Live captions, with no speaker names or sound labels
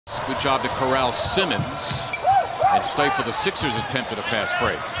Good job to corral Simmons and stifle the Sixers' attempt at a fast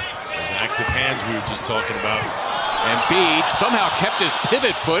break. Those active hands we were just talking about. Embiid somehow kept his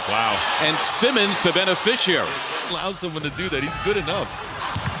pivot foot. Wow. And Simmons the beneficiary. Allow someone to do that. He's good enough.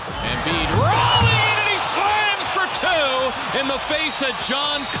 Embiid rolling and he slams for two in the face of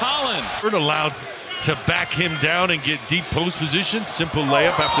John Collins. We're allowed to back him down and get deep post position. Simple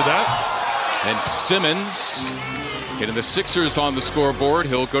layup after that. And Simmons getting the Sixers on the scoreboard.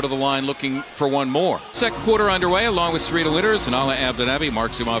 He'll go to the line looking for one more. Second quarter underway along with Serena Winters and Ala Abdelnaby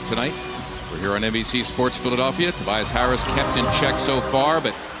marks him off tonight. We're here on NBC Sports Philadelphia. Tobias Harris kept in check so far,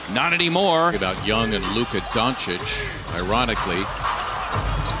 but not anymore. About Young and Luka Doncic. Ironically,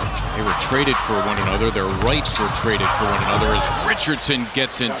 they were traded for one another. Their rights were traded for one another as Richardson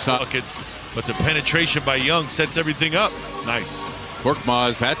gets inside. But the penetration by Young sets everything up. Nice.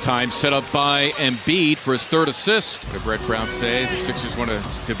 Korkmaz that time set up by Embiid for his third assist. What did Brett Brown say? The Sixers want to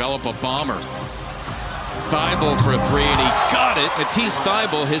develop a bomber. Thybulle for a three, and he got it. Matisse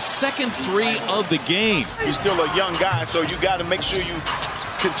Thybulle, his second three of the game. He's still a young guy, so you got to make sure you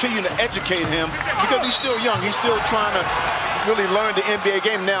continue to educate him because he's still young. He's still trying to really learn the NBA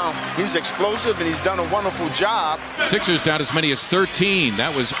game. Now, he's explosive, and he's done a wonderful job. Sixers down as many as 13.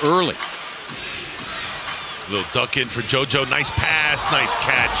 That was early. Little duck in for JoJo. Nice pass, nice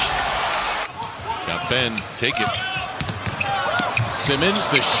catch. Got Ben, take it. Simmons,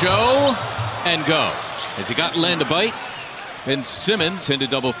 the show, and go. As he got Len to bite, and Simmons into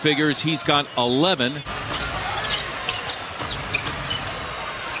double figures. He's got 11.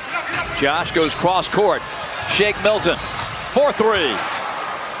 Josh goes cross court. Shake Milton for three.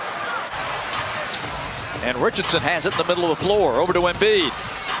 And Richardson has it in the middle of the floor. Over to Embiid.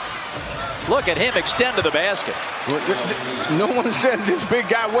 Look at him extend to the basket. No one said this big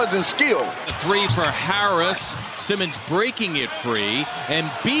guy wasn't skilled. A three for Harris. Simmons breaking it free.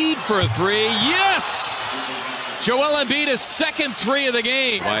 Embiid for a three. Yes! Joel Embiid, his second three of the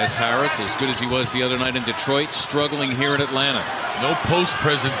game. Tobias Harris, as good as he was the other night in Detroit, struggling here in Atlanta. No post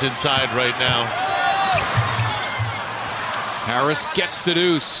presence inside right now. Harris gets the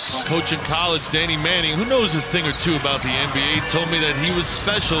deuce. Coach in college, Danny Manning, who knows a thing or two about the NBA, told me that he was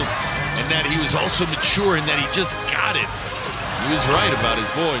special and that he was also mature and that he just got it. He was right about his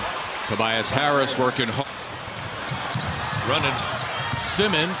boy. Tobias Harris working hard. Running.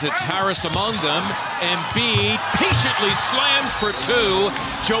 Simmons, it's Harris among them. Embiid patiently slams for two.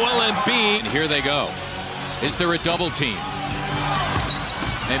 Joel Embiid. And here they go. Is there a double team?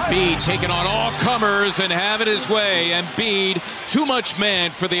 Embiid taking on all comers and having his way. Embiid, too much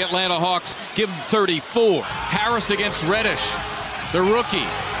man for the Atlanta Hawks. Give him 34. Harris against Reddish, the rookie,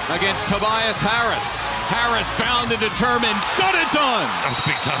 against Tobias Harris. Harris bound and determined. Got it done. That's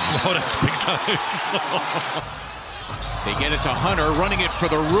big time. Oh, that's big time. They get it to Hunter, running it for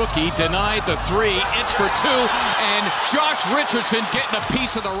the rookie. Denied the three. It's for two. And Josh Richardson getting a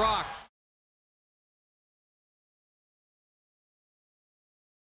piece of the rock.